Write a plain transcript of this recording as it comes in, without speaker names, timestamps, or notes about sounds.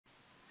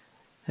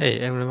Hey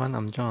everyone,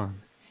 I'm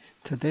John.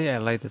 Today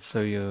I'd like to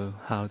show you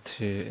how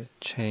to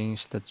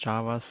change the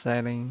Java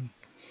setting.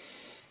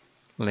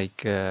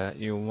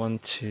 You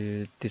want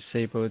to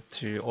disable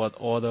to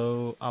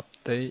auto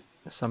update.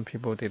 Some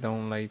people they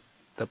don't like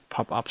the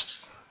pop-up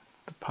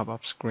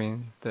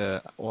screen.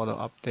 The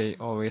auto update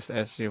always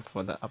asks you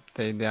for the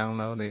update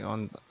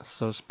download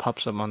so it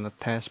pops up on the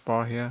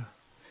taskbar here.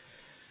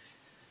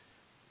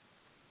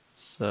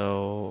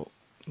 So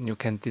you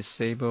can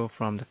disable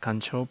from the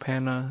control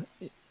panel.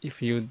 If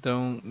you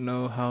don't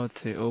know how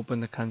to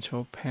open the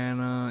control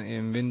panel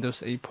in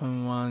Windows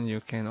 8.1,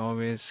 you can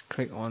always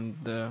click on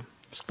the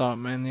start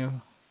menu,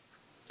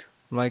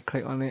 right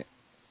click on it,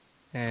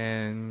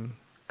 and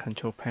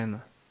control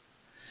panel.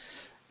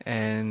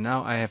 And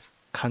now I have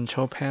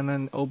control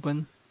panel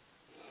open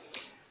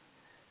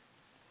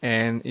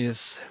and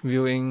it's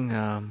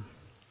viewing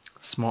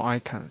small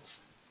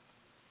icons.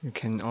 You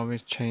can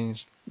always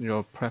change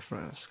your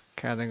preference,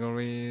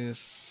 categories,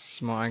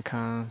 small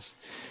icons,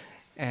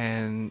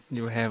 and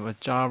you have a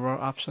Java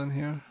option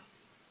here.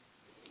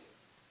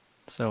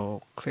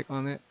 So click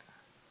on it.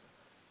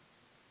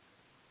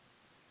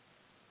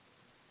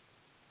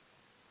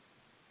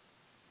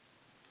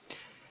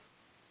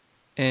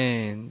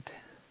 And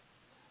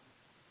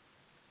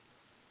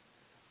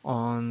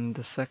on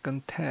the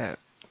second tab,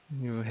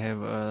 you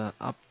have a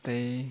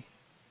update.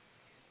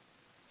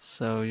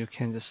 So you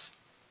can just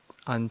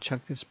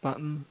uncheck this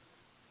button,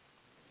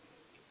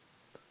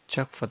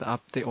 check for the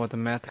update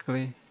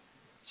automatically.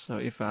 So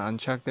if I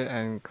uncheck it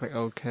and click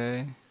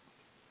OK,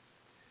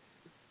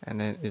 and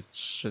then it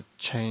should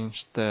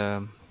change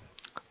the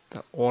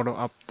auto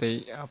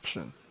update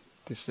option,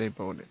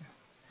 disable it,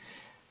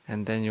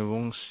 and then you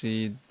won't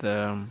see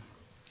the,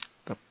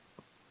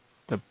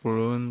 the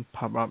balloon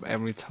pop up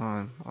every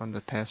time on the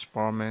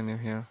taskbar menu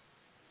here.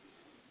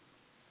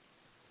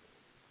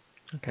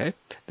 Okay,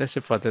 that's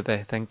it for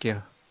today. Thank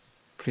you.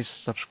 Please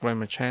subscribe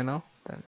my channel.